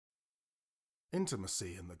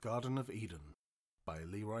Intimacy in the Garden of Eden by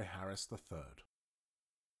Leroy Harris III.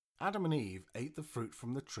 Adam and Eve ate the fruit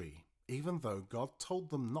from the tree, even though God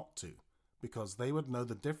told them not to, because they would know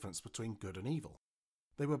the difference between good and evil.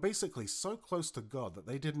 They were basically so close to God that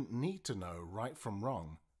they didn't need to know right from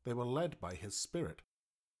wrong. They were led by His Spirit.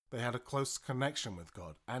 They had a close connection with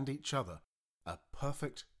God and each other, a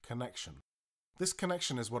perfect connection. This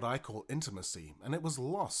connection is what I call intimacy, and it was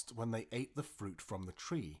lost when they ate the fruit from the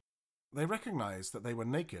tree. They recognized that they were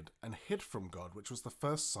naked and hid from God, which was the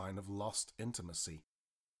first sign of lost intimacy.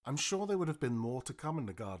 I'm sure there would have been more to come in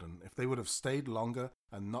the garden if they would have stayed longer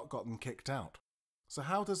and not gotten kicked out. So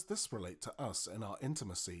how does this relate to us in our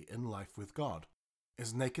intimacy in life with God?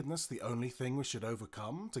 Is nakedness the only thing we should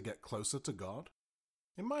overcome to get closer to God?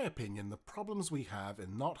 In my opinion, the problems we have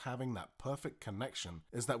in not having that perfect connection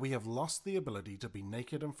is that we have lost the ability to be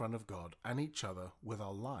naked in front of God and each other with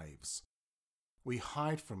our lives. We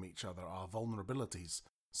hide from each other our vulnerabilities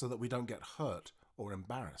so that we don't get hurt or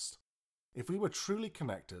embarrassed. If we were truly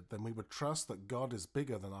connected, then we would trust that God is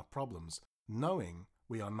bigger than our problems, knowing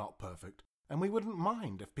we are not perfect, and we wouldn't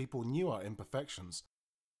mind if people knew our imperfections,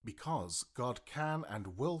 because God can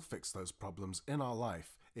and will fix those problems in our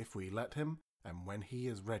life if we let Him and when He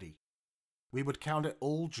is ready. We would count it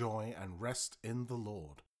all joy and rest in the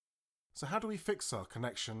Lord. So how do we fix our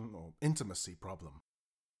connection or intimacy problem?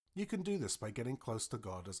 You can do this by getting close to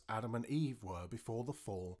God as Adam and Eve were before the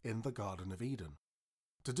fall in the Garden of Eden.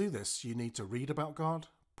 To do this, you need to read about God,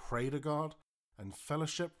 pray to God, and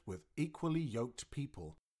fellowship with equally yoked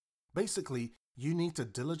people. Basically, you need to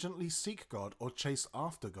diligently seek God or chase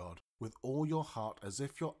after God with all your heart as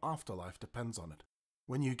if your afterlife depends on it.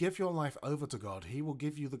 When you give your life over to God, He will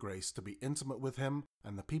give you the grace to be intimate with Him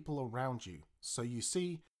and the people around you. So you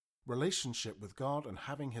see, relationship with God and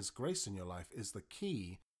having His grace in your life is the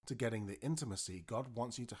key to getting the intimacy God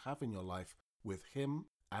wants you to have in your life with Him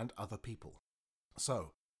and other people.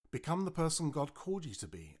 So, become the person God called you to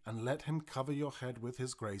be and let Him cover your head with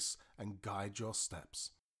His grace and guide your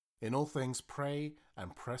steps. In all things, pray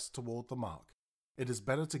and press toward the mark. It is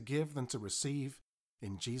better to give than to receive.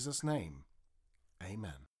 In Jesus' name,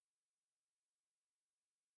 Amen.